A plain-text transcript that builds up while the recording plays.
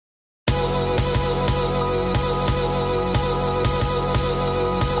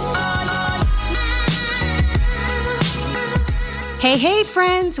Hey,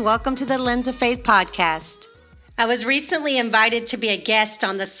 friends. Welcome to the Lens of Faith podcast. I was recently invited to be a guest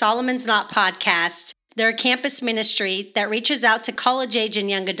on the Solomon's Knot podcast. They're a campus ministry that reaches out to college age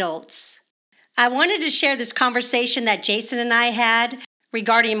and young adults. I wanted to share this conversation that Jason and I had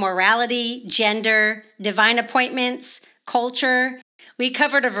regarding morality, gender, divine appointments, culture. We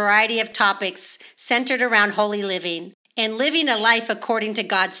covered a variety of topics centered around holy living and living a life according to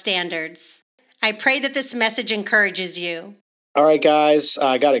God's standards. I pray that this message encourages you. All right, guys,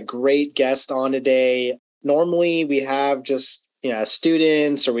 I got a great guest on today. Normally we have just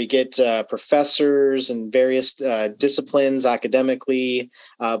students, or we get professors and various disciplines academically,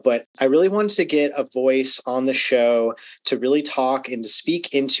 but I really wanted to get a voice on the show to really talk and to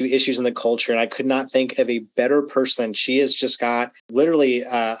speak into issues in the culture. And I could not think of a better person. She has just got literally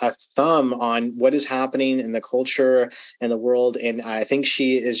a thumb on what is happening in the culture and the world. And I think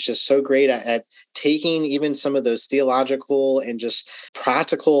she is just so great at taking even some of those theological and just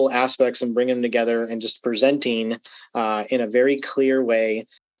practical aspects and bringing them together and just presenting in a very clear way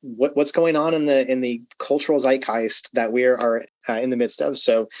what's going on in the cultural zeitgeist that we are in the midst of.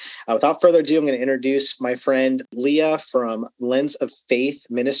 So without further ado, I'm going to introduce my friend Leah from Lens of Faith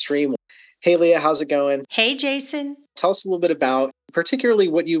Ministry. Hey, Leah, how's it going? Hey, Jason. Tell us a little bit about particularly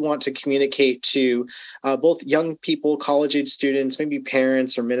what you want to communicate to both young people, college-age students, maybe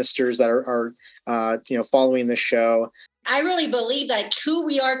parents or ministers that are following the show. I really believe that who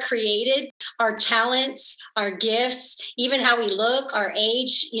we are created, our talents, our gifts, even how we look, our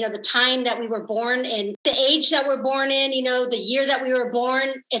age, the time that we were born and the age that we're born in, the year that we were born,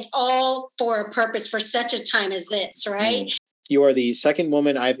 it's all for a purpose for such a time as this, right? You are the second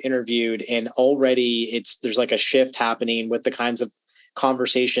woman I've interviewed, and already there's like a shift happening with the kinds of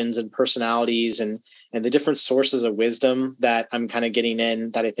conversations and personalities and the different sources of wisdom that I'm kind of getting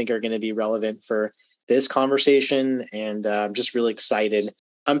in that I think are going to be relevant for this conversation. And I'm just really excited.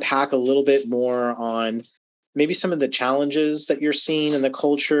 Unpack a little bit more on maybe some of the challenges that you're seeing in the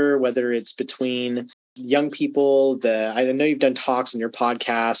culture, whether it's between young people. I know you've done talks in your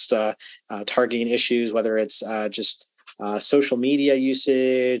podcast targeting issues, whether it's just social media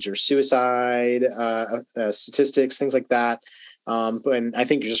usage or suicide statistics, things like that. And I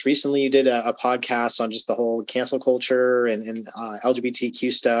think just recently you did a podcast on just the whole cancel culture and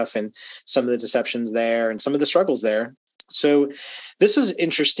LGBTQ stuff and some of the deceptions there and some of the struggles there. So this was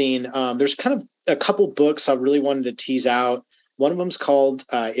interesting. There's kind of a couple books I really wanted to tease out. One of them is called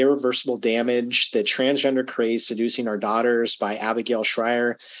Irreversible Damage, The Transgender Craze Seducing Our Daughters by Abigail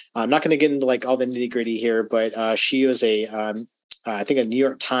Schreier. I'm not going to get into like all the nitty gritty here, but she was I think a New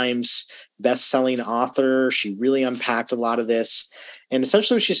York Times best-selling author. She really unpacked a lot of this. And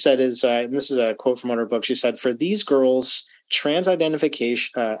essentially what she said is, and this is a quote from one of her books, she said, "For these girls, trans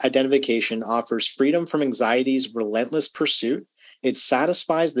identification offers freedom from anxiety's relentless pursuit. It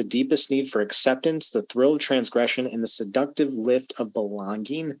satisfies the deepest need for acceptance, the thrill of transgression, and the seductive lift of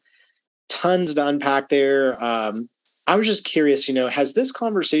belonging." Tons to unpack there. I was just curious, has this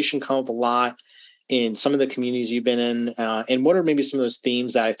conversation come up a lot in some of the communities you've been in? And what are maybe some of those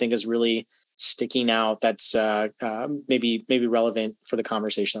themes that I think is really sticking out that's maybe relevant for the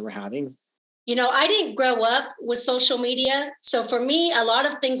conversation that we're having? I didn't grow up with social media. So for me, a lot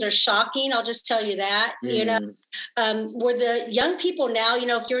of things are shocking. I'll just tell you that, where the young people now,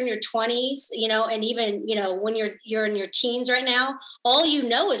 if you're in your 20s, and even, when you're in your teens right now, all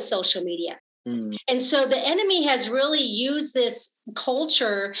is social media. And so the enemy has really used this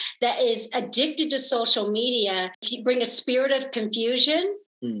culture that is addicted to social media to bring a spirit of confusion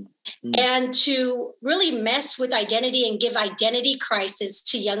and to really mess with identity and give identity crisis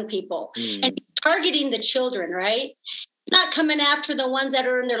to young people and targeting the children, right? Not coming after the ones that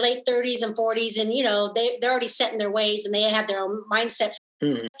are in their late 30s and 40s and, they're already set in their ways and they have their own mindset.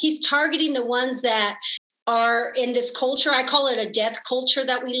 He's targeting the ones that are in this culture. I call it a death culture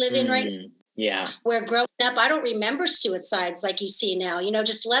that we live in right now. Yeah. Where growing up, I don't remember suicides like you see now,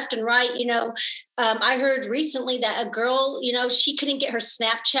 just left and right. I heard recently that a girl, she couldn't get her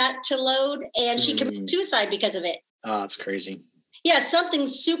Snapchat to load and she committed suicide because of it. Oh, that's crazy. Yeah. Something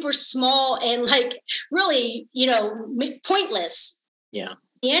super small and really, pointless. Yeah.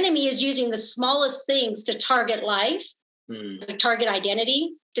 The enemy is using the smallest things to target life, to target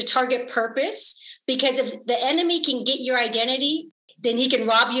identity, to target purpose, because if the enemy can get your identity, then he can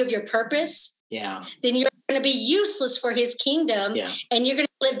rob you of your purpose. Yeah. Then you're going to be useless for his kingdom and you're going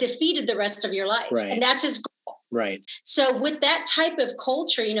to live defeated the rest of your life. Right. And that's his goal. Right. So with that type of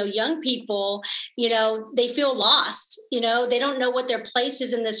culture, young people, they feel lost, they don't know what their place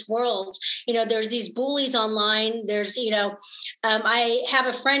is in this world. There's these bullies online. There's, I have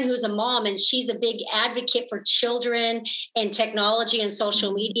a friend who's a mom, and she's a big advocate for children and technology and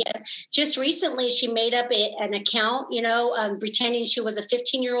social media. Just recently, she made up an account, pretending she was a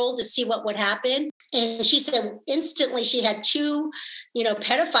 15-year-old to see what would happen. And she said instantly she had two,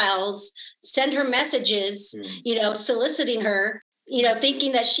 pedophiles send her messages, soliciting her,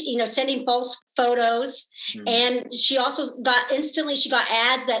 thinking that she, sending false photos. And she also got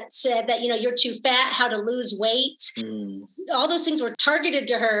ads that said that, you're too fat, how to lose weight. All those things were targeted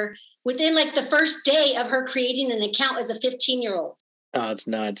to her within like the first day of her creating an account as a 15-year-old. Oh, it's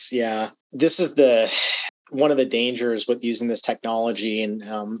nuts. Yeah. This is one of the dangers with using this technology. And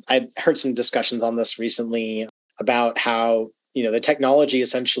I heard some discussions on this recently about how, the technology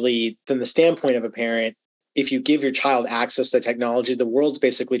essentially, from the standpoint of a parent, if you give your child access to technology, the world's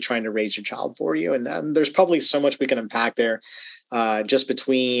basically trying to raise your child for you. And there's probably so much we can unpack there, just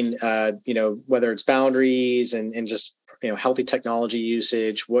between, whether it's boundaries and just, healthy technology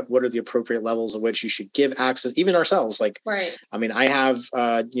usage. What are the appropriate levels of which you should give access, even ourselves? Like, right. I mean, I have,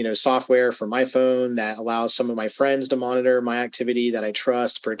 software for my phone that allows some of my friends to monitor my activity that I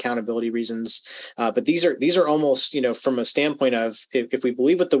trust for accountability reasons. But these are almost, from a standpoint of if we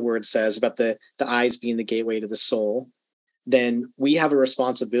believe what the word says about the eyes being the gateway to the soul, then we have a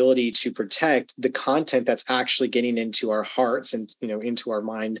responsibility to protect the content that's actually getting into our hearts and, into our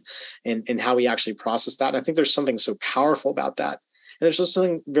mind and how we actually process that. And I think there's something so powerful about that. And there's also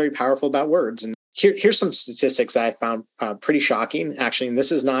something very powerful about words. And here's some statistics that I found pretty shocking, actually. And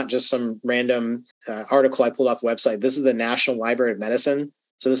this is not just some random article I pulled off a website. This is the National Library of Medicine.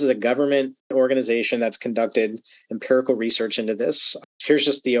 So this is a government organization that's conducted empirical research into this. Here's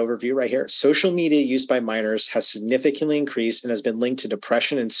just the overview right here. Social media use by minors has significantly increased and has been linked to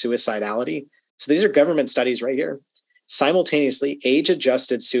depression and suicidality. So these are government studies right here. Simultaneously,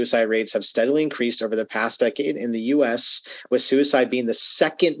 age-adjusted suicide rates have steadily increased over the past decade in the U.S., with suicide being the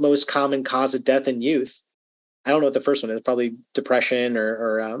second most common cause of death in youth. I don't know what the first one is, probably depression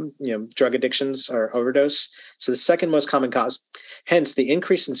or drug addictions or overdose. So the second most common cause. Hence, the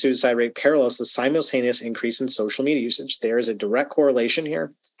increase in suicide rate parallels the simultaneous increase in social media usage. There is a direct correlation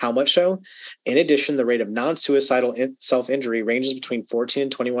here. How much so? In addition, the rate of non-suicidal self-injury ranges between 14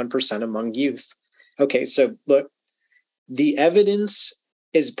 and 21% among youth. Okay, so look, the evidence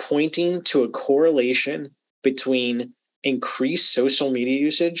is pointing to a correlation between increased social media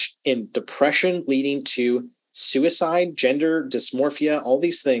usage and depression leading to suicide, gender dysmorphia, all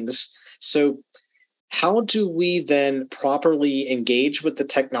these things. So how do we then properly engage with the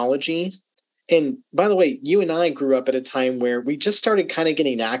technology? And by the way, you and I grew up at a time where we just started kind of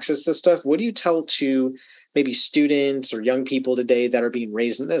getting access to this stuff. What do you tell to maybe students or young people today that are being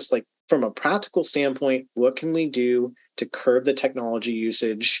raised in this? Like, from a practical standpoint, what can we do to curb the technology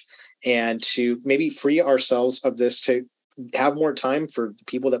usage and to maybe free ourselves of this, to have more time for the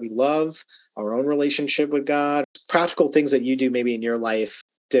people that we love, our own relationship with God, practical things that you do maybe in your life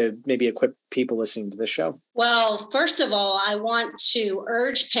to maybe equip people listening to this show? Well, first of all, I want to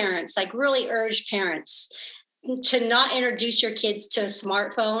really urge parents to not introduce your kids to a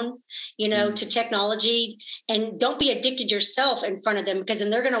smartphone, to technology, and don't be addicted yourself in front of them, because then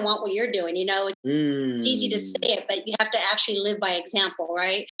they're going to want what you're doing. It's easy to say it, but you have to actually live by example,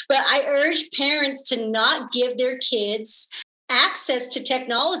 right? But I urge parents to not give their kids access to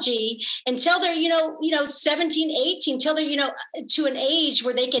technology until they're 17, 18, until they're to an age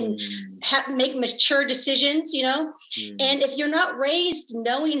where they can make mature decisions, and if you're not raised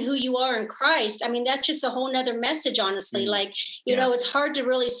knowing who you are in Christ, I mean, that's just a whole nother message, honestly. It's hard to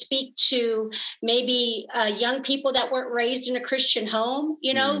really speak to maybe young people that weren't raised in a Christian home,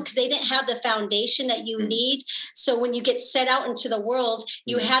 because they didn't have the foundation that you need. So when you get set out into the world,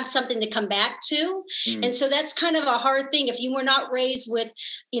 you have something to come back to. And so that's kind of a hard thing. If you were not raised with,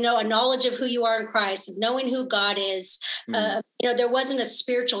 a knowledge of who you are in Christ, of knowing who God is, there wasn't a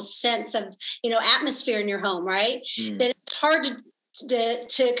spiritual sense of, atmosphere in your home, right? Then it's hard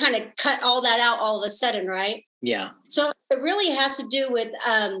to kind of cut all that out all of a sudden, right? Yeah. So it really has to do with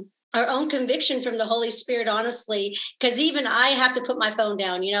our own conviction from the Holy Spirit, honestly, because even I have to put my phone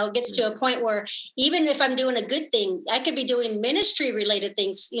down. It gets to a point where even if I'm doing a good thing, I could be doing ministry related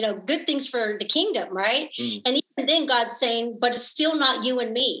things, good things for the kingdom, right? And even then God's saying, but it's still not you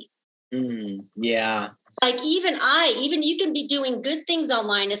and me. Yeah. Like even you can be doing good things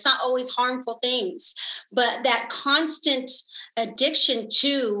online. It's not always harmful things, but that constant addiction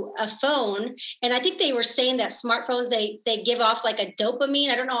to a phone. And I think they were saying that smartphones, they give off like a dopamine.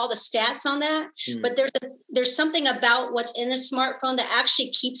 I don't know all the stats on that, but there's something about what's in a smartphone that actually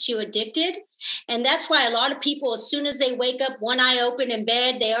keeps you addicted. And that's why a lot of people, as soon as they wake up, one eye open in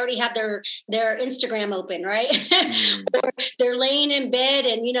bed, they already have their Instagram open, right? Or they're laying in bed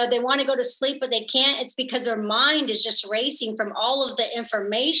and, they want to go to sleep, but they can't. It's because their mind is just racing from all of the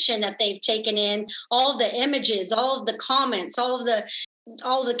information that they've taken in, all of the images, all of the comments, all of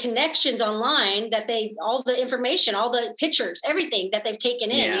the connections online all the information, all the pictures, everything that they've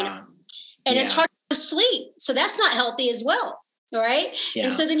taken in, and it's hard to sleep. So that's not healthy as well. Right. Yeah.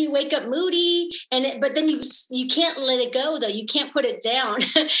 And so then you wake up moody but then you can't let it go though. You can't put it down.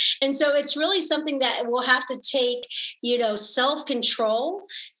 And so it's really something that we'll have to take, self-control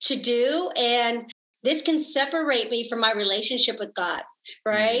to do. And this can separate me from my relationship with God.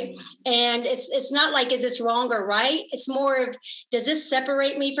 Right. And it's not like, is this wrong or right? It's more of, does this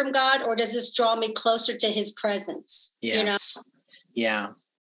separate me from God, or does this draw me closer to his presence? Yes. Yeah.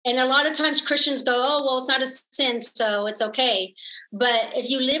 And a lot of times Christians go, oh, well, it's not a sin, so it's okay. But if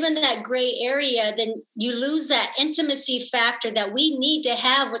you live in that gray area, then you lose that intimacy factor that we need to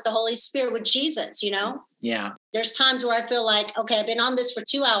have with the Holy Spirit, with Jesus, Yeah. There's times where I feel like, okay, I've been on this for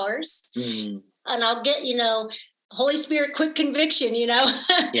 2 hours and I'll get, Holy Spirit, quick conviction, Yeah.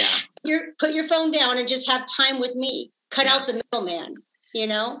 Put your phone down and just have time with me. Cut out the middleman,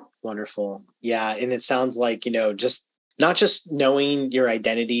 Wonderful. Yeah. And it sounds like, just not just knowing your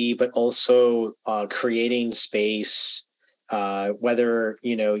identity, but also creating space, whether,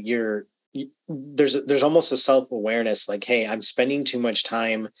 there's almost a self-awareness like, hey, I'm spending too much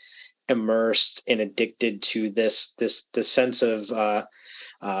time immersed and addicted to this sense of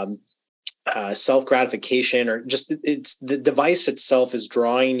self-gratification, or just it's the device itself is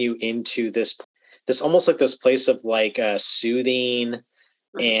drawing you into this almost like this place of like soothing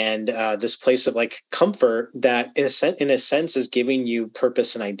and this place of like comfort that in a sense is giving you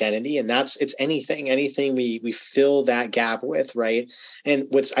purpose and identity. And it's anything we fill that gap with. Right. And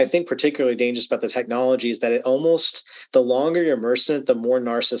what's, I think, particularly dangerous about the technology is that it almost, the longer you're immersed in it, the more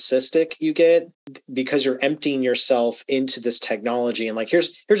narcissistic you get, because you're emptying yourself into this technology. And like,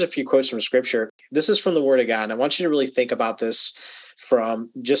 here's a few quotes from scripture. This is from the Word of God. And I want you to really think about this from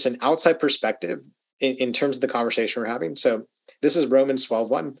just an outside perspective in terms of the conversation we're having. So this is Romans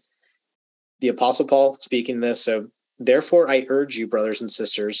 12:1. The Apostle Paul speaking this. So, therefore, I urge you, brothers and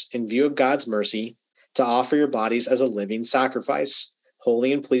sisters, in view of God's mercy, to offer your bodies as a living sacrifice,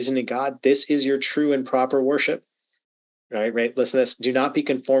 holy and pleasing to God. This is your true and proper worship. Right. Listen to this. Do not be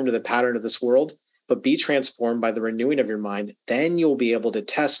conformed to the pattern of this world, but be transformed by the renewing of your mind. Then you'll be able to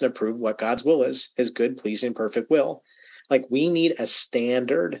test and approve what God's will is, his good, pleasing, perfect will. Like, we need a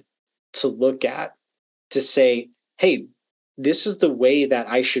standard to look at, to say, hey, this is the way that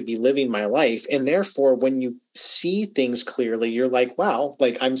I should be living my life. And therefore, when you see things clearly, you're like, wow,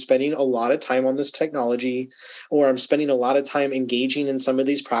 like I'm spending a lot of time on this technology, or I'm spending a lot of time engaging in some of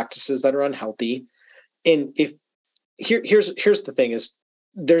these practices that are unhealthy. And if here's the thing is,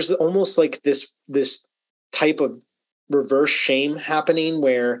 there's almost like this type of reverse shame happening,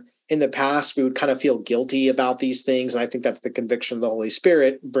 where in the past we would kind of feel guilty about these things. And I think that's the conviction of the Holy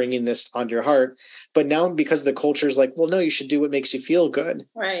Spirit bringing this onto your heart. But now, because the culture is like, well, no, you should do what makes you feel good.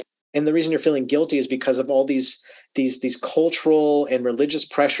 Right. And the reason you're feeling guilty is because of all these cultural and religious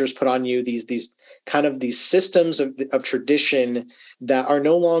pressures put on you, these kind of these systems of tradition that are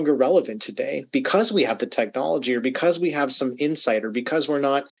no longer relevant today, because we have the technology, or because we have some insight, or because we're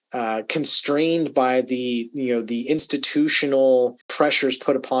not constrained by the institutional pressures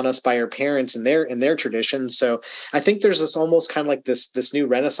put upon us by our parents and their traditions. So I think there's this almost kind of like this new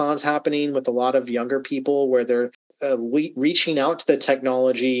renaissance happening with a lot of younger people, where they're reaching out to the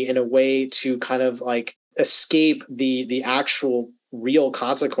technology in a way to kind of like escape the actual real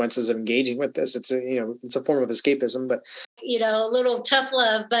consequences of engaging with this. It's a form of escapism, but a little tough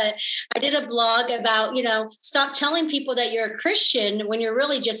love. But I did a blog about, stop telling people that you're a Christian when you're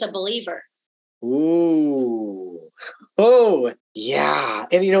really just a believer. Ooh. Oh, yeah.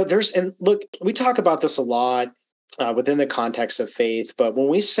 And, and look, we talk about this a lot within the context of faith, but when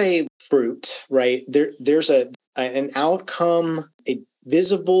we say fruit, right, there's an outcome,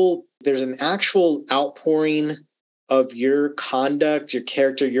 there's an actual outpouring of your conduct, your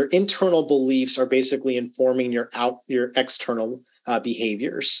character, your internal beliefs are basically informing your external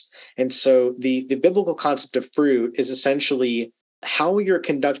behaviors. And so the biblical concept of fruit is essentially how you're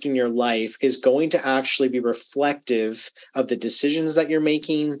conducting your life is going to actually be reflective of the decisions that you're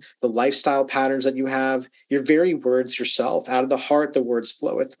making, the lifestyle patterns that you have, your very words yourself. Out of the heart, the words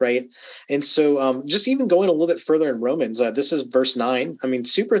floweth, right? And so just even going a little bit further in Romans, this is verse 9. I mean,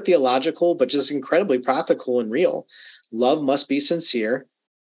 super theological, but just incredibly practical and real. Love must be sincere.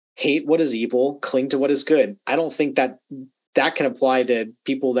 Hate what is evil. Cling to what is good. I don't think that that can apply to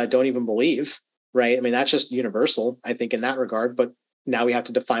people that don't even believe, right? I mean, that's just universal, I think, in that regard. But now we have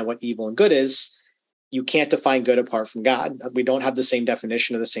to define what evil and good is. You can't define good apart from God. We don't have the same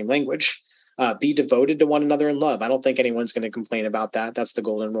definition or the same language. Be devoted to one another in love. I don't think anyone's going to complain about that. That's the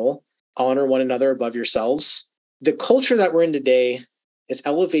golden rule. Honor one another above yourselves. The culture that we're in today is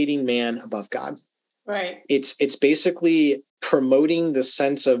elevating man above God. Right. It's basically promoting the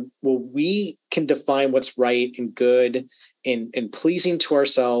sense of, well, we can define what's right and good and pleasing to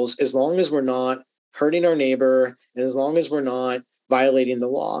ourselves as long as we're not hurting our neighbor and as long as we're not violating the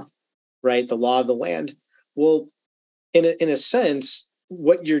law, right? The law of the land. Well, in a sense,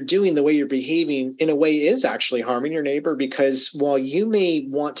 what you're doing, the way you're behaving in a way is actually harming your neighbor, because while you may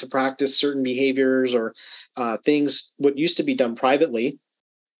want to practice certain behaviors or things, what used to be done privately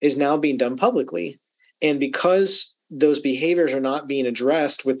is now being done publicly. And because those behaviors are not being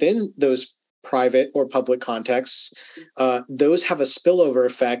addressed within those private or public contexts, those have a spillover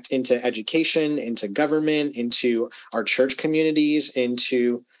effect into education, into government, into our church communities,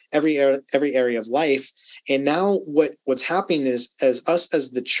 into every area of life. And now what's happening is, as us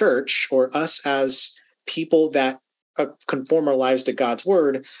as the church, or us as people that conform our lives to God's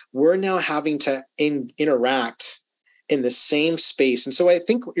word, we're now having to interact in the same space. And so I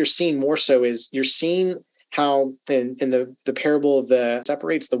think what you're seeing more so is you're seeing how in the parable of the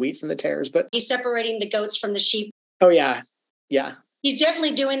separates the wheat from the tares, but he's separating the goats from the sheep. Oh yeah. Yeah. He's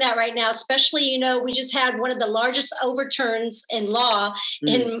definitely doing that right now, especially, we just had one of the largest overturns in law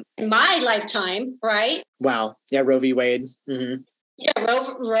in my lifetime, right? Wow. Yeah. Roe v. Wade. Mm-hmm. Yeah.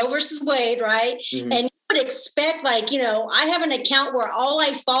 Roe versus Wade, right? Mm-hmm. And you would expect, I have an account where all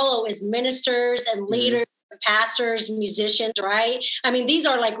I follow is ministers and leaders, pastors, musicians, right? I mean, these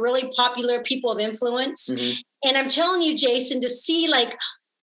are like really popular people of influence. Mm-hmm. And I'm telling you, Jason, to see like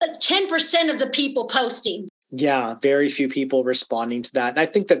 10% of the people posting. Yeah, very few people responding to that. And I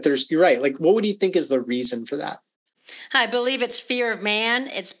think that you're right. Like, what would you think is the reason for that? I believe it's fear of man,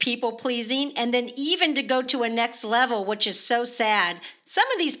 it's people pleasing, and then even to go to a next level, which is so sad. Some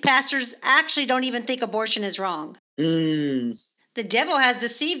of these pastors actually don't even think abortion is wrong. The devil has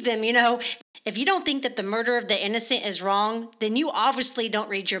deceived them. If you don't think that the murder of the innocent is wrong, then you obviously don't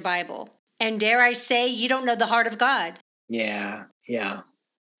read your Bible. And dare I say, you don't know the heart of God. Yeah, yeah.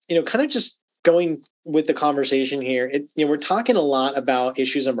 Kind of just going with the conversation here, we're talking a lot about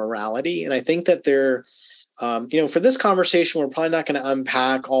issues of morality. And I think that for this conversation, we're probably not going to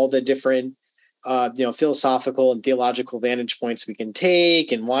unpack all the different, philosophical and theological vantage points we can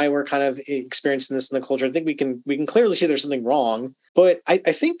take and why we're kind of experiencing this in the culture. I think we can clearly see there's something wrong. But I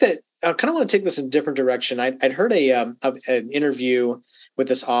think that I kind of want to take this in a different direction. I'd heard an interview with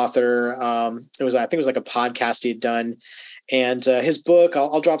this author. I think it was like a podcast he had done. And his book,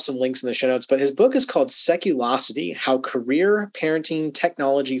 I'll drop some links in the show notes, but his book is called Seculosity: How Career, Parenting,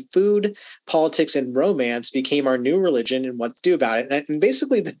 Technology, Food, Politics, and Romance Became Our New Religion and What to Do About it. And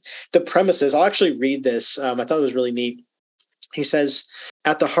basically the premise is, I'll actually read this. I thought it was really neat. He says,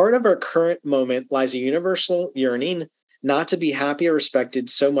 at the heart of our current moment lies a universal yearning not to be happy or respected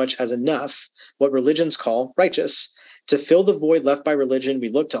so much as enough, what religions call righteous. To fill the void left by religion, we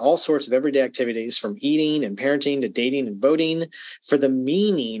look to all sorts of everyday activities, from eating and parenting to dating and voting, for the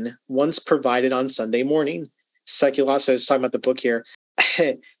meaning once provided on Sunday morning. Seculosity, I was talking about the book here.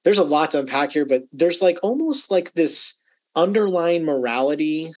 There's a lot to unpack here, but there's almost like this underlying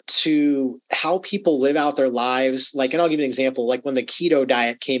morality to how people live out their lives. And I'll give you an example. Like when the keto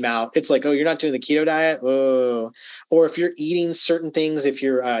diet came out, it's like, oh, you're not doing the keto diet. Oh, or if you're eating certain things, if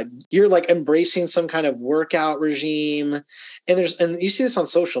you're like embracing some kind of workout regime, and you see this on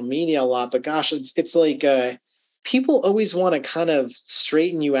social media a lot, but gosh, it's like, people always want to kind of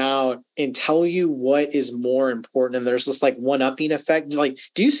straighten you out and tell you what is more important. And there's this one-upping effect.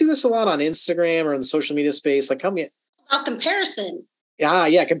 Do you see this a lot on Instagram or in the social media space? Help me. About comparison.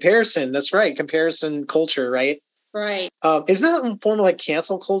 Yeah, comparison. That's right. Comparison culture, right? Right. Isn't that a form of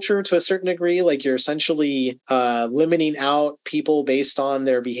cancel culture to a certain degree? You're essentially limiting out people based on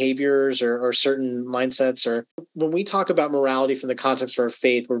their behaviors or certain mindsets. Or when we talk about morality from the context of our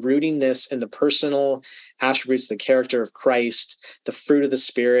faith, we're rooting this in the personal attributes, the character of Christ, the fruit of the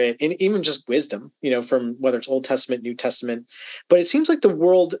Spirit, and even just wisdom, from whether it's Old Testament, New Testament. But it seems like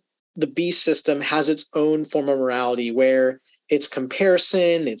the beast system has its own form of morality where it's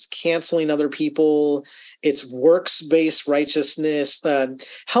comparison, it's canceling other people, it's works-based righteousness.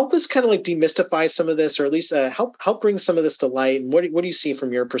 Help us kind of demystify some of this, or at least help bring some of this to light. And what do you see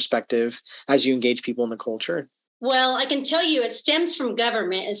from your perspective as you engage people in the culture? Well, I can tell you it stems from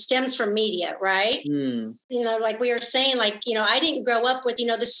government. It stems from media, right? Like we were saying, I didn't grow up with,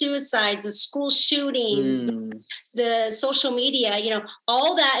 the suicides, the school shootings, the social media,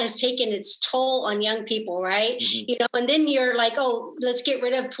 all that has taken its toll on young people, right? And then you're like, oh, let's get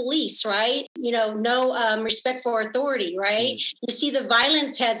rid of police, right? No respect for authority, right? You see the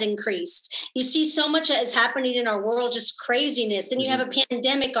violence has increased. You see so much that is happening in our world, just craziness. Then you have a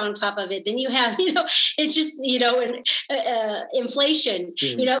pandemic on top of it. Then you have, it's just, inflation,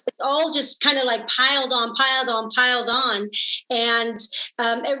 it's all just kind of like piled on. And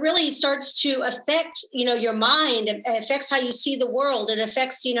it really starts to affect, your mind. It affects how you see the world. It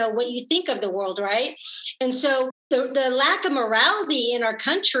affects, what you think of the world, right? And so the lack of morality in our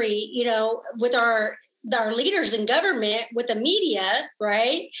country, with our leaders in government, with the media,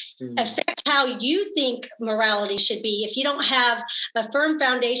 right, affect how you think morality should be. If you don't have a firm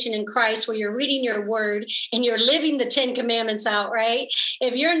foundation in Christ where you're reading your word and you're living the 10 commandments out, right?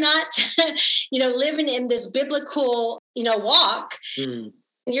 If you're not, living in this biblical, walk,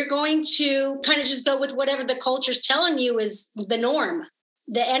 you're going to kind of just go with whatever the culture's telling you is the norm.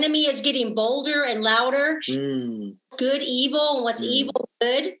 The enemy is getting bolder and louder. Good, evil, and what's evil,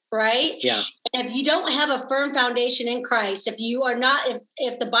 good, right? Yeah. And if you don't have a firm foundation in Christ, if you are not,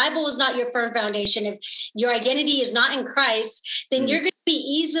 if the Bible is not your firm foundation, if your identity is not in Christ, then you're going to be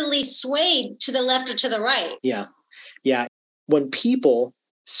easily swayed to the left or to the right. Yeah. Yeah. When people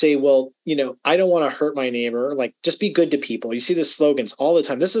say, well, I don't want to hurt my neighbor, like just be good to people. You see the slogans all the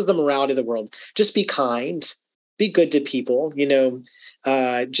time. This is the morality of the world. Just be kind, be good to people, what's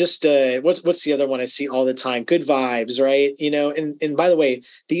the other one I see all the time? Good vibes, right? And by the way,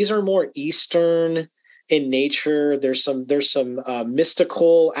 these are more Eastern in nature. There's some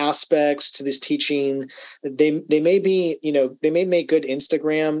mystical aspects to this teaching. They may be, they may make good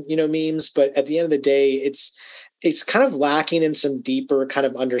Instagram, memes, but at the end of the day, it's kind of lacking in some deeper kind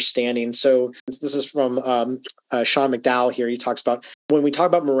of understanding. So this is from Sean McDowell here. He talks about when we talk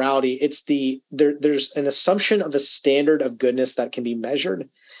about morality, it's there's an assumption of a standard of goodness that can be measured.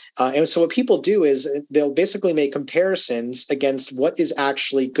 And so what people do is they'll basically make comparisons against what is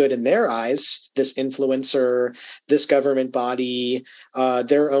actually good in their eyes, this influencer, this government body,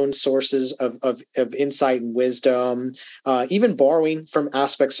 their own sources of insight and wisdom, even borrowing from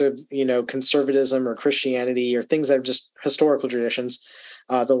aspects of, conservatism or Christianity or things that are just historical traditions,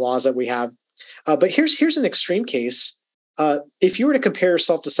 the laws that we have. But here's an extreme case. If you were to compare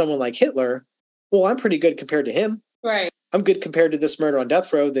yourself to someone like Hitler, well, I'm pretty good compared to him. Right. I'm good compared to this murder on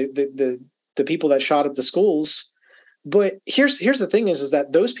death row, the people that shot up the schools. But here's the thing is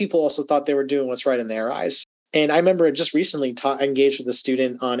that those people also thought they were doing what's right in their eyes. And I remember just recently engaged with a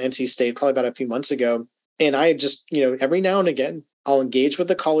student on NC State, probably about a few months ago. And I just, every now and again, I'll engage with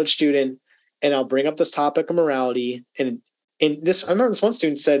the college student and I'll bring up this topic of morality. And this, I remember this one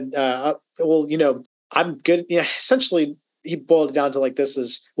student said, well, I'm good. Essentially, he boiled it down to like this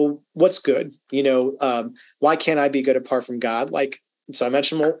is, well, what's good? Why can't I be good apart from God? So I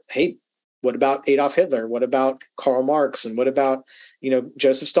mentioned, well, hey, what about Adolf Hitler? What about Karl Marx? And what about,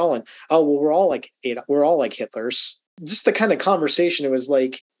 Joseph Stalin? Oh, well, we're all like Hitlers. Just the kind of conversation. It was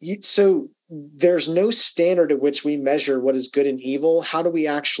like, so there's no standard at which we measure what is good and evil. How do we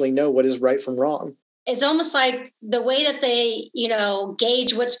actually know what is right from wrong? It's almost like the way that they,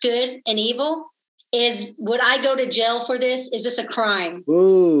 gauge what's good and evil is, would I go to jail for this? Is this a crime?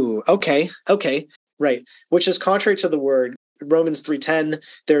 Ooh, okay. Right. Which is contrary to the word. Romans 3:10,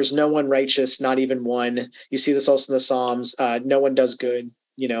 there's no one righteous, not even one. You see this also in the Psalms. No one does good,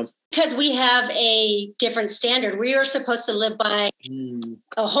 Because we have a different standard. We are supposed to live by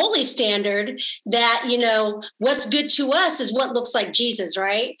a holy standard that, what's good to us is what looks like Jesus,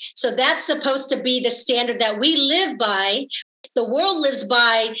 right? So that's supposed to be the standard that we live by. The world lives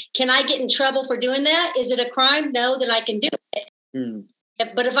by, can I get in trouble for doing that? Is it a crime? No, then I can do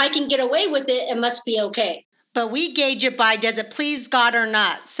it. But if I can get away with it, it must be okay. But we gauge it by, does it please God or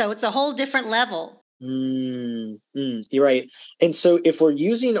not? So it's a whole different level. You're right. And so if we're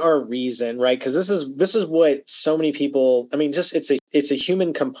using our reason, right, because this is what so many people, it's a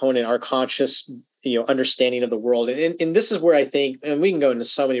human component, our conscious understanding of the world. And this is where I think, and we can go into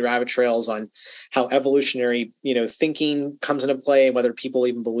so many rabbit trails on how evolutionary, thinking comes into play, whether people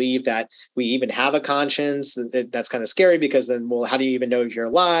even believe that we even have a conscience. That's kind of scary because then, well, how do you even know if you're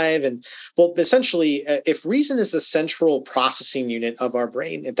alive? And well, essentially, if reason is the central processing unit of our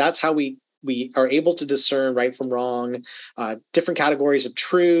brain, if that's how we are able to discern right from wrong, different categories of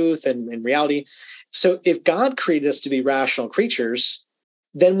truth and reality. So if God created us to be rational creatures,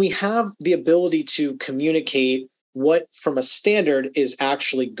 then we have the ability to communicate what from a standard is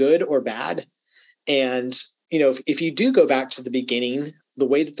actually good or bad. And, if you do go back to the beginning, the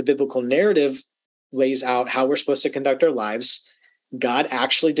way that the biblical narrative lays out how we're supposed to conduct our lives, God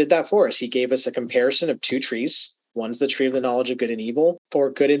actually did that for us. He gave us a comparison of two trees. One's the tree of the knowledge of good and evil,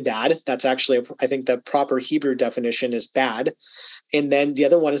 or good and bad. That's actually, I think the proper Hebrew definition is bad. And then the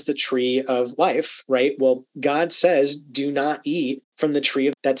other one is the tree of life, right? Well, God says, do not eat from the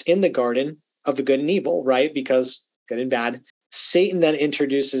tree that's in the garden of the good and evil, right? Because good and bad. Satan then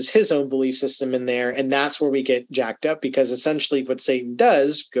introduces his own belief system in there. And that's where we get jacked up, because essentially what Satan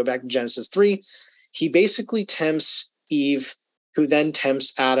does, go back to Genesis 3, he basically tempts Eve, who then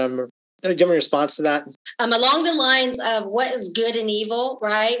tempts Adam. Do you have a response to that? Along the lines of what is good and evil,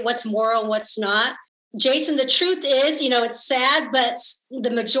 right? What's moral and what's not. Jason, the truth is, it's sad, but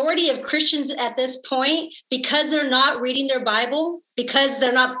the majority of Christians at this point, because they're not reading their Bible, because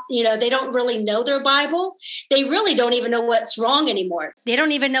they're not, they don't really know their Bible, they really don't even know what's wrong anymore. They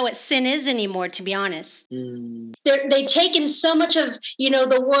don't even know what sin is anymore, to be honest. They take in so much of,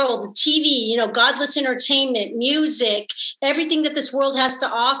 the world, the TV, godless entertainment, music, everything that this world has to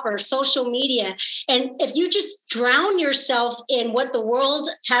offer, social media. And if you just drown yourself in what the world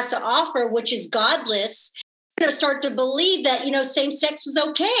has to offer, which is godless, you're going to start to believe that, same sex is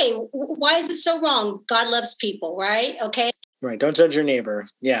okay. Why is it so wrong? God loves people, right? Okay. Right. Don't judge your neighbor.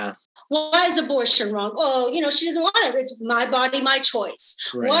 Yeah. Why is abortion wrong? Oh, she doesn't want it. It's my body, my choice.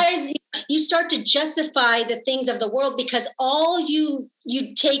 Right. Why is you start to justify the things of the world because all you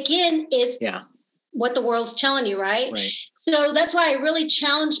take in is what the world's telling you, right? So that's why I really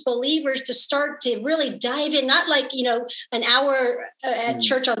challenge believers to start to really dive in, not like, an hour at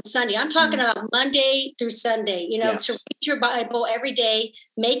church on Sunday. I'm talking about Monday through Sunday, to read your Bible every day,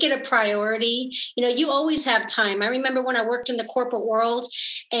 make it a priority. You always have time. I remember when I worked in the corporate world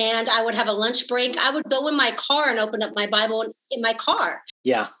and I would have a lunch break, I would go in my car and open up my Bible in my car.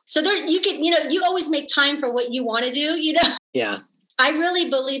 Yeah. So there you can, you always make time for what you want to do, Yeah. I really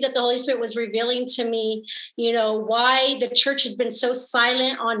believe that the Holy Spirit was revealing to me, why the church has been so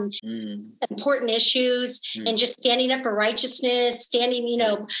silent on important issues and just standing up for righteousness, standing,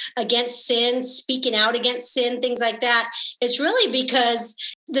 against sin, speaking out against sin, things like that. It's really because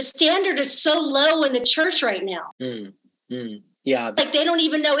the standard is so low in the church right now. Yeah. Like they don't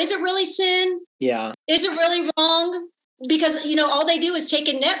even know, is it really sin? Yeah. Is it really wrong? Because, all they do is take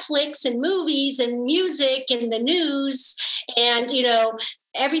in Netflix and movies and music and the news and,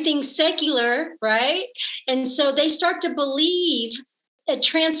 everything's secular, right? And so they start to believe it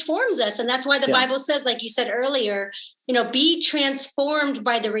transforms us. And that's why the Bible says, like you said earlier, be transformed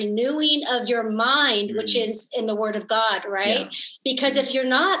by the renewing of your mind, which is in the Word of God, right? Yeah. Because if you're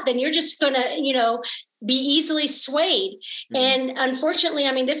not, then you're just going to, be easily swayed. And unfortunately,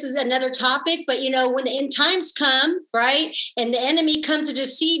 this is another topic, but when the end times come, right, and the enemy comes to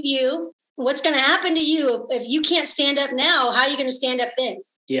deceive you, what's going to happen to you if you can't stand up now? How are you going to stand up then?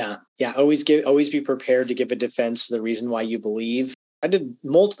 Yeah. Always be prepared to give a defense for the reason why you believe. I did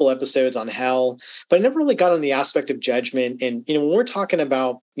multiple episodes on hell, but I never really got on the aspect of judgment. And, when we're talking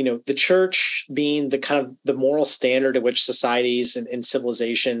about, the church being the kind of the moral standard at which societies and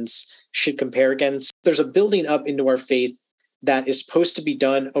civilizations should compare against, there's a building up into our faith that is supposed to be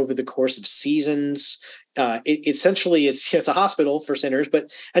done over the course of seasons. Essentially, it's a hospital for sinners,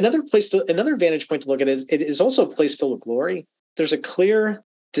 but another vantage point to look at is it is also a place filled with glory. There's a clear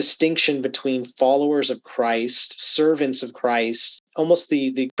distinction between followers of Christ, servants of Christ, almost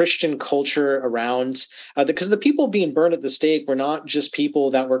the Christian culture around, because the people being burned at the stake were not just people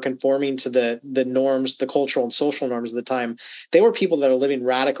that were conforming to the norms, the cultural and social norms of the time. They were people that are living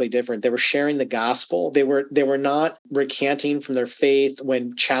radically different. They were sharing the gospel. They were not recanting from their faith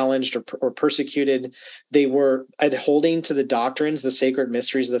when challenged or persecuted. They were upholding to the doctrines, the sacred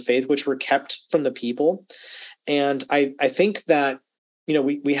mysteries of the faith, which were kept from the people. And I think that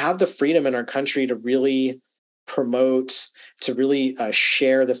we have the freedom in our country to really promote, to really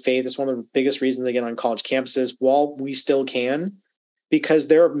share the faith. It's one of the biggest reasons they get on college campuses while we still can, because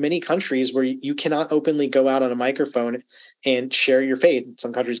there are many countries where you cannot openly go out on a microphone and share your faith.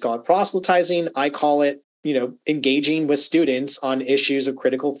 Some countries call it proselytizing. I call it, engaging with students on issues of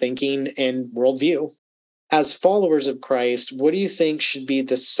critical thinking and worldview. As followers of Christ, what do you think should be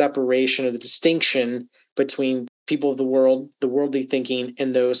the separation or the distinction between people of the world, the worldly thinking,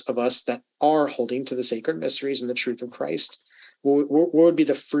 and those of us that are holding to the sacred mysteries and the truth of Christ? What would be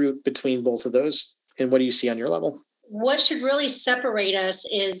the fruit between both of those? And what do you see on your level? What should really separate us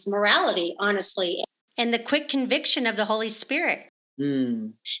is morality, honestly. And the quick conviction of the Holy Spirit.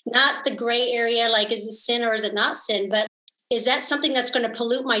 Not the gray area, like, is it sin or is it not sin? But is that something that's going to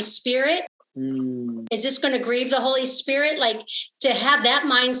pollute my spirit? Is this going to grieve the Holy Spirit? Like, to have that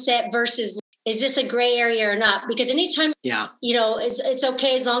mindset versus is this a gray area or not? Because anytime, it's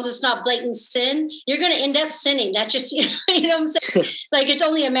okay as long as it's not blatant sin, you're going to end up sinning. That's just, you know what I'm saying? Like, it's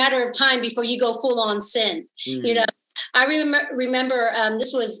only a matter of time before you go full on sin, I remember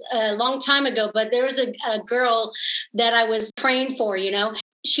this was a long time ago, but there was a girl that I was praying for,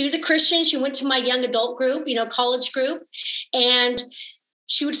 she was a Christian. She went to my young adult group, college group, and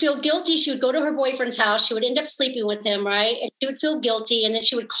she would feel guilty. She would go to her boyfriend's house. She would end up sleeping with him, right? And she would feel guilty. And then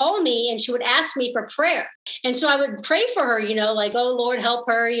she would call me and she would ask me for prayer. And so I would pray for her, like, oh, Lord, help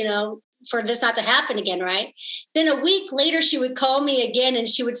her, for this not to happen again, right? Then a week later, she would call me again and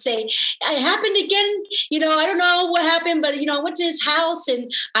she would say, it happened again. I don't know what happened, but, I went to his house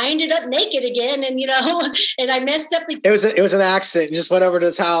and I ended up naked again. And, and I messed up. It was an accident. Just went over to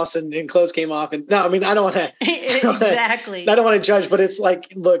his house and clothes came off. And no, I mean, I don't want to. Exactly. I don't want to judge, but it's like,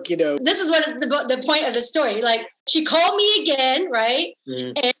 look, This is what the point of the story. Like, she called me again, right?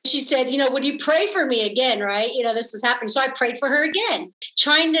 And she said, would you pray for me again, right? This was happening. So I prayed for her again,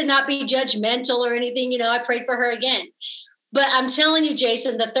 trying to not be judgmental or anything. I prayed for her again. But I'm telling you,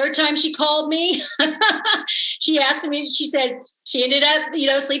 Jason, the third time she called me, she asked me, she said she ended up,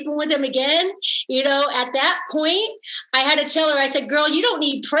 sleeping with him again. At that point, I had to tell her, I said, girl, you don't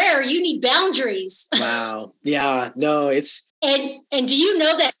need prayer. You need boundaries. Wow. Yeah, no, it's. And do you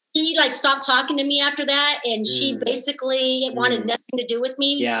know that he stopped talking to me after that, and she basically wanted nothing to do with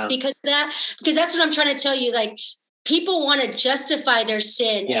me because of that. Because that's what I'm trying to tell you. Like, people want to justify their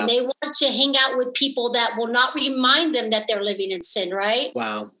sin and they want to hang out with people that will not remind them that they're living in sin, right?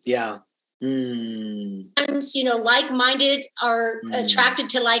 Wow. Yeah. Sometimes, like-minded are attracted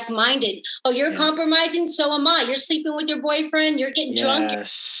to like-minded. Oh, you're compromising, so am I. You're sleeping with your boyfriend, you're getting drunk, you're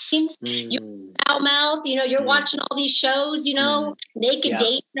foul mouth, you're watching all these shows, naked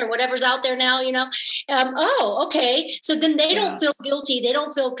dating or whatever's out there now, oh, okay. So then they don't feel guilty, they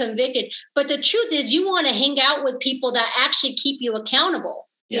don't feel convicted. But the truth is, you want to hang out with people that actually keep you accountable,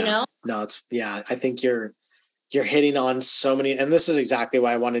 No, it's, I think you're hitting on so many, and this is exactly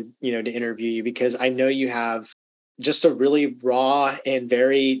why I wanted, to interview you, because I know you have just a really raw and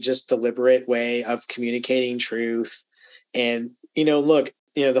very just deliberate way of communicating truth. And, look,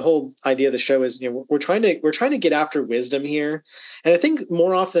 the whole idea of the show is, we're trying to get after wisdom here. And I think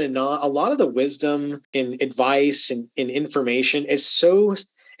more often than not, a lot of the wisdom and advice and information is so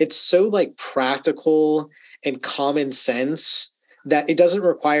like practical and common sense that it doesn't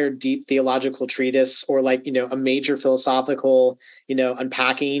require deep theological treatise or a major philosophical,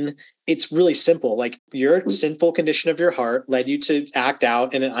 unpacking. It's really simple. Like, your sinful condition of your heart led you to act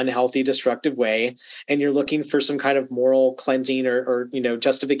out in an unhealthy, destructive way. And you're looking for some kind of moral cleansing or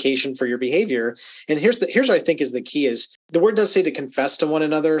justification for your behavior. And here's what I think is the key is the word does say to confess to one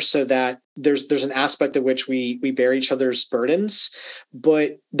another, so that there's an aspect of which we bear each other's burdens,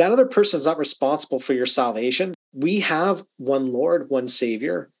 but that other person is not responsible for your salvation. We have one Lord, one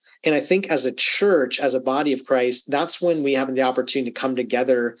Savior. And I think as a church, as a body of Christ, that's when we have the opportunity to come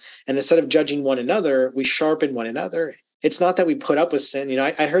together. And instead of judging one another, we sharpen one another. It's not that we put up with sin.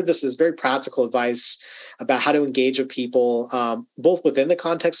 I heard this as very practical advice about how to engage with people, both within the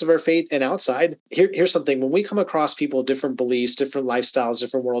context of our faith and outside. Here's something. When we come across people with different beliefs, different lifestyles,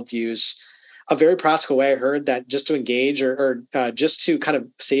 different worldviews, a very practical way I heard that just to engage or just to kind of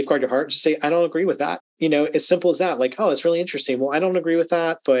safeguard your heart, just say, I don't agree with that. As simple as that. Like, oh, that's really interesting. Well, I don't agree with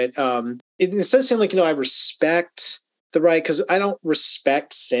that. But instead of saying like, I respect the right, because I don't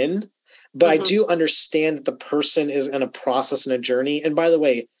respect sin, but I do understand that the person is in a process and a journey. And by the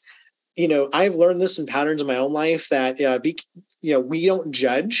way, I've learned this in patterns in my own life that, we don't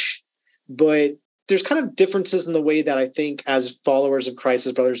judge, but there's kind of differences in the way that I think as followers of Christ,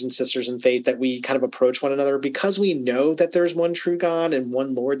 as brothers and sisters in faith, that we kind of approach one another, because we know that there's one true God and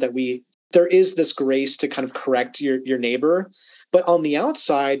one Lord, that there is this grace to kind of correct your neighbor. But on the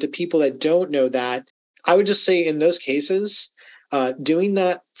outside, to people that don't know that, I would just say in those cases, doing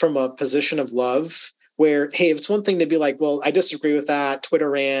that from a position of love, where, hey, if it's one thing to be like, well, I disagree with that Twitter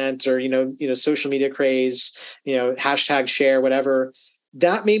rant or, social media craze, hashtag share, whatever,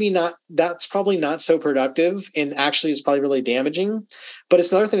 that's probably not so productive, and actually is probably really damaging. But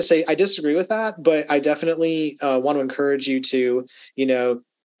it's another thing to say, I disagree with that, but I definitely want to encourage you to,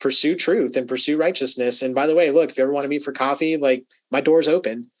 pursue truth and pursue righteousness. And by the way, look, if you ever want to meet for coffee, like, my door's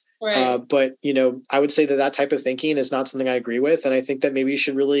open. Right. But, I would say that type of thinking is not something I agree with. And I think that maybe you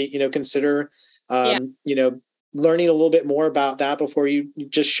should really, consider, learning a little bit more about that before you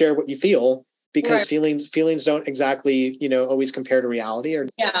just share what you feel, because feelings don't exactly, always compare to reality.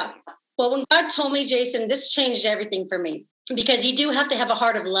 Well, when God told me, Jason, this changed everything for me, because you do have to have a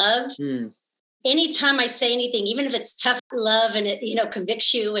heart of love. anytime I say anything, even if it's tough love and it,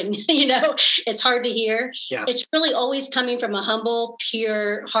 convicts you and, it's hard to hear, it's really always coming from a humble,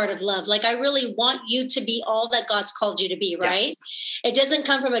 pure heart of love. Like, I really want you to be all that God's called you to be, right? It doesn't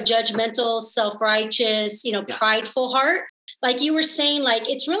come from a judgmental, self-righteous, prideful heart. Like you were saying, like,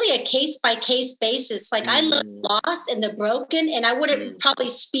 it's really a case by case basis. Like, I love the lost and the broken, and I wouldn't probably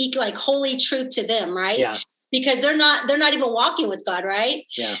speak like holy truth to them, right? Yeah. Because they're not even walking with God, right?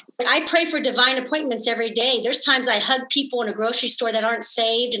 Yeah. I pray for divine appointments every day. There's times I hug people in a grocery store that aren't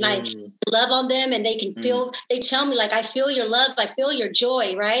saved, and I love on them, and they can feel, they tell me, like, I feel your love, I feel your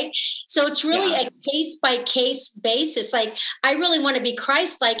joy, right? So it's really a case by case basis. Like, I really want to be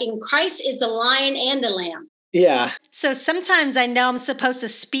Christ-like, and Christ is the lion and the lamb. Yeah. So sometimes I know I'm supposed to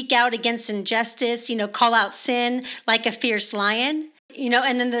speak out against injustice, call out sin like a fierce lion.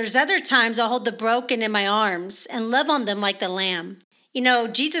 And then there's other times I'll hold the broken in my arms and love on them like the lamb.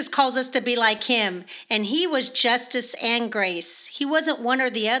 Jesus calls us to be like him, and he was justice and grace. He wasn't one or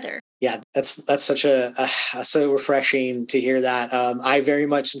the other. Yeah, that's such so refreshing to hear that. I very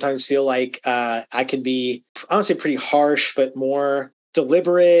much sometimes feel like I can be, honestly, pretty harsh, but more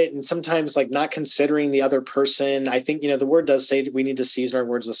deliberate, and sometimes like not considering the other person. I think, the word does say we need to season our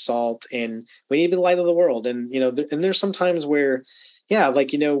words with salt, and we need to be the light of the world. And, and there's some times where,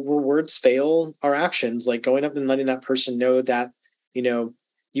 where words fail our actions, like going up and letting that person know that,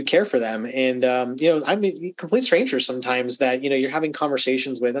 you care for them. And, I mean, complete strangers sometimes that, you're having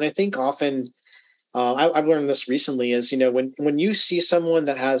conversations with. And I think often I've learned this recently is, when you see someone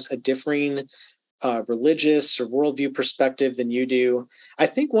that has a differing religious or worldview perspective than you do, I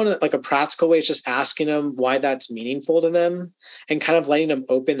think one of a practical way is just asking them why that's meaningful to them, and kind of letting them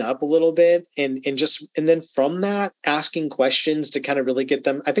open up a little bit, and then from that asking questions to kind of really get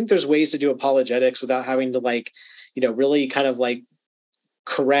them. I think there's ways to do apologetics without having to really kind of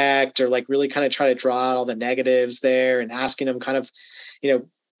correct or really kind of try to draw out all the negatives there, and asking them kind of,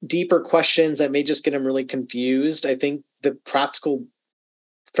 deeper questions that may just get them really confused. I think the practical,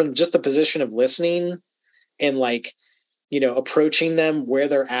 from just the position of listening and approaching them where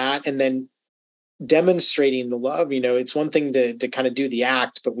they're at, and then demonstrating the love. It's one thing to kind of do the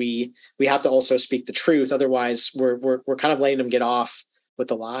act, but we have to also speak the truth. Otherwise we're kind of letting them get off with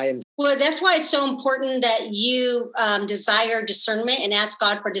the lie. And well, that's why it's so important that you desire discernment and ask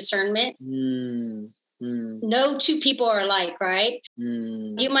God for discernment. No two people are alike, right?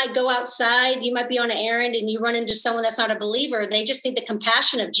 You might go outside, you might be on an errand, and you run into someone that's not a believer. They just need the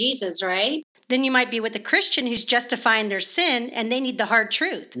compassion of Jesus, right? Then you might be with a Christian who's justifying their sin, and they need the hard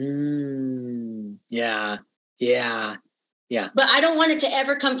truth. Yeah. But I don't want it to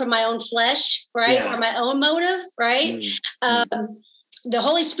ever come from my own flesh, right? Or my own motive, right? The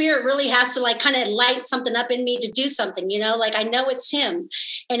Holy Spirit really has to kind of light something up in me to do something, I know it's him,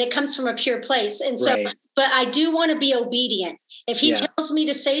 and it comes from a pure place. And so, but I do want to be obedient. If he tells me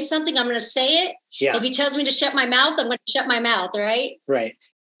to say something, I'm going to say it. Yeah. If he tells me to shut my mouth, I'm going to shut my mouth. Right. Right.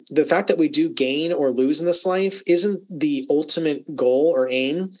 The fact that we do gain or lose in this life isn't the ultimate goal or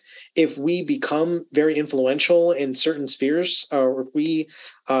aim. If we become very influential in certain spheres, or if we,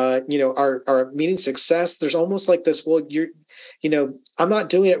 are meeting success, there's almost like this, well, I'm not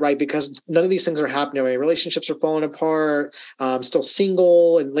doing it right because none of these things are happening. My relationships are falling apart. I'm still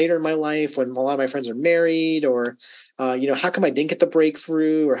single, and later in my life when a lot of my friends are married, or, how come I didn't get the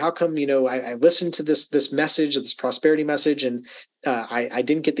breakthrough, or how come, I listened to this message, this prosperity message, and I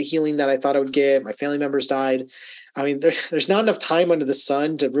didn't get the healing that I thought I would get. My family members died. I mean, there's not enough time under the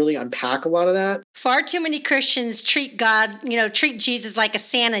sun to really unpack a lot of that. Far too many Christians treat God, treat Jesus like a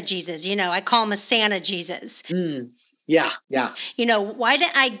Santa Jesus. I call him a Santa Jesus. Yeah. Why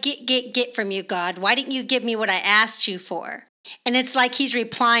didn't I get from you, God? Why didn't you give me what I asked you for? And it's like he's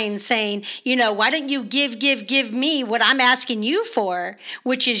replying saying, why don't you give me what I'm asking you for,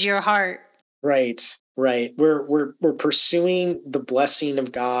 which is your heart? Right. We're pursuing the blessing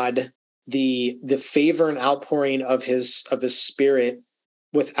of God, the favor and outpouring of his Spirit,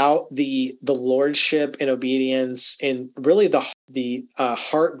 without the lordship and obedience, and really the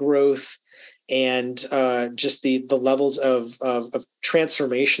heart growth, and just the levels of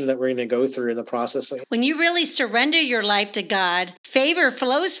transformation that we're going to go through in the process. When you really surrender your life to God, favor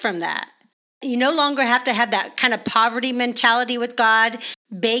flows from that. You no longer have to have that kind of poverty mentality with God,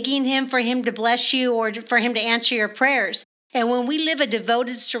 begging him for him to bless you or for him to answer your prayers. And when we live a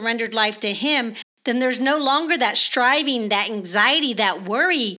devoted, surrendered life to him, then there's no longer that striving, that anxiety, that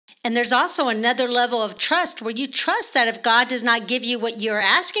worry. And there's also another level of trust where you trust that if God does not give you what you're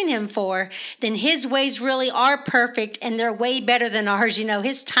asking him for, then his ways really are perfect, and they're way better than ours.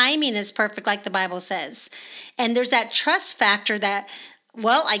 His timing is perfect, like the Bible says. And there's that trust factor that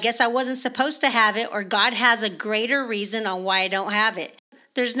Well, I guess I wasn't supposed to have it, or God has a greater reason on why I don't have it.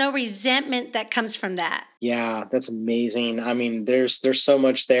 There's no resentment that comes from that. Yeah, that's amazing. I mean, there's so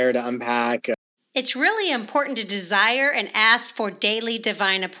much there to unpack. It's really important to desire and ask for daily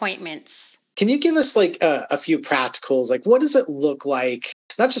divine appointments. Can you give us like a few practicals? Like, what does it look like?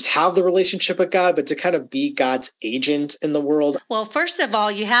 Not just have the relationship with God, but to kind of be God's agent in the world? Well, first of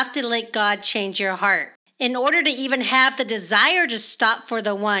all, you have to let God change your heart. In order to even have the desire to stop for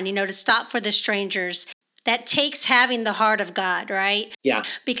the one, to stop for the strangers, that takes having the heart of God, right? Yeah.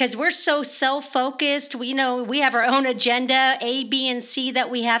 Because we're so self-focused. We have our own agenda, A, B, and C that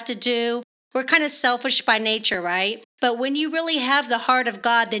we have to do. We're kind of selfish by nature, right? But when you really have the heart of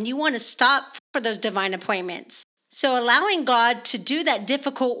God, then you want to stop for those divine appointments. So allowing God to do that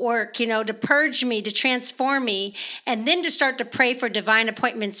difficult work, to purge me, to transform me, and then to start to pray for divine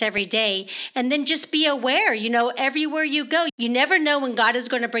appointments every day. And then just be aware, everywhere you go, you never know when God is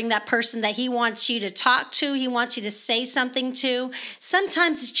going to bring that person that he wants you to talk to, he wants you to say something to.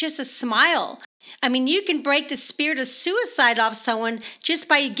 Sometimes it's just a smile. I mean, you can break the spirit of suicide off someone just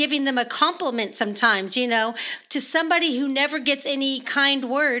by giving them a compliment sometimes, to somebody who never gets any kind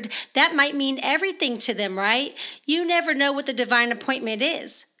word. That might mean everything to them, right? You never know what the divine appointment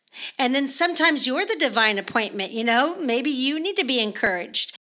is. And then sometimes you're the divine appointment, maybe you need to be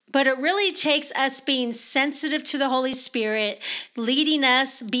encouraged. But it really takes us being sensitive to the Holy Spirit, leading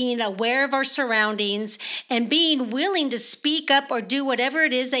us, being aware of our surroundings, and being willing to speak up or do whatever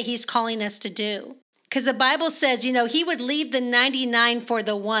it is that he's calling us to do. Because the Bible says, he would leave the 99 for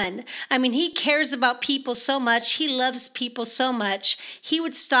the one. I mean, he cares about people so much. He loves people so much. He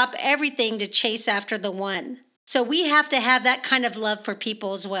would stop everything to chase after the one. So we have to have that kind of love for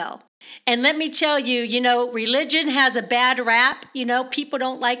people as well. And let me tell you, religion has a bad rap. People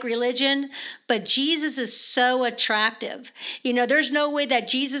don't like religion, but Jesus is so attractive. There's no way that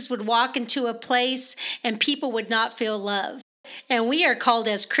Jesus would walk into a place and people would not feel love. And we are called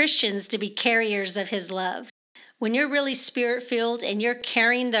as Christians to be carriers of his love. When you're really spirit-filled and you're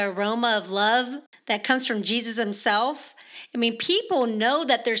carrying the aroma of love that comes from Jesus himself, people know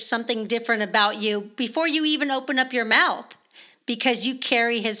that there's something different about you before you even open up your mouth, because you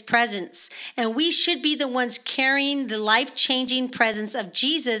carry his presence. And we should be the ones carrying the life-changing presence of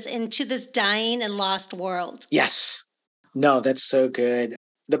Jesus into this dying and lost world. Yes. No, that's so good.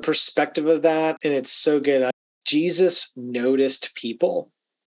 The perspective of that, and it's so good. Jesus noticed people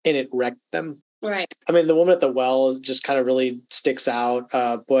and it wrecked them. Right. I mean, the woman at the well just kind of really sticks out.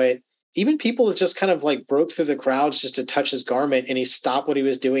 But even people that just kind of like broke through the crowds just to touch his garment, and he stopped what he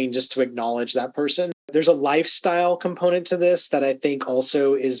was doing just to acknowledge that person. There's a lifestyle component to this that I think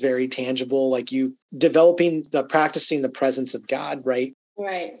also is very tangible, like you practicing the presence of God, right?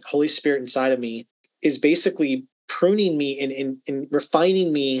 Right. Holy Spirit inside of me is basically pruning me and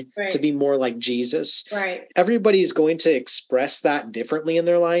refining me to be more like Jesus. Right. Everybody's going to express that differently in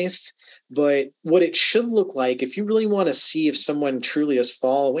their life, but what it should look like, if you really want to see if someone truly is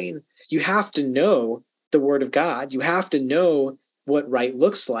following, you have to know the Word of God. You have to know what right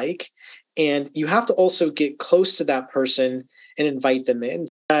looks like. And you have to also get close to that person and invite them in.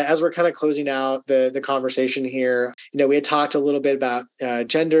 As we're kind of closing out the conversation here, we had talked a little bit about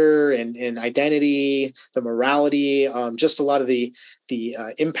gender and identity, the morality, just a lot of the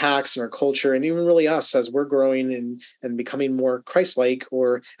impacts in our culture, and even really us as we're growing and becoming more Christ-like,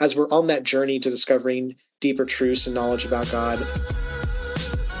 or as we're on that journey to discovering deeper truths and knowledge about God.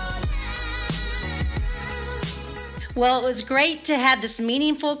 Well, it was great to have this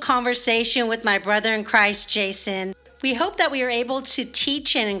meaningful conversation with my brother in Christ, Jason. We hope that we are able to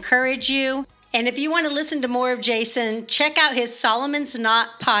teach and encourage you. And if you want to listen to more of Jason, check out his Solomon's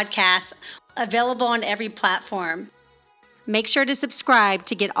Knot podcast, available on every platform. Make sure to subscribe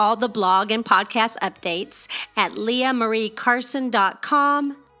to get all the blog and podcast updates at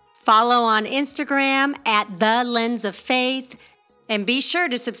leahmariecarson.com. Follow on Instagram at The Lens of Faith. And be sure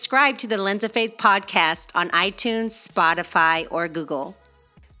to subscribe to the Lens of Faith podcast on iTunes, Spotify, or Google.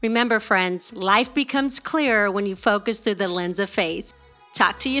 Remember, friends, life becomes clearer when you focus through the lens of faith.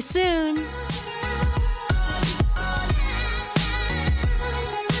 Talk to you soon.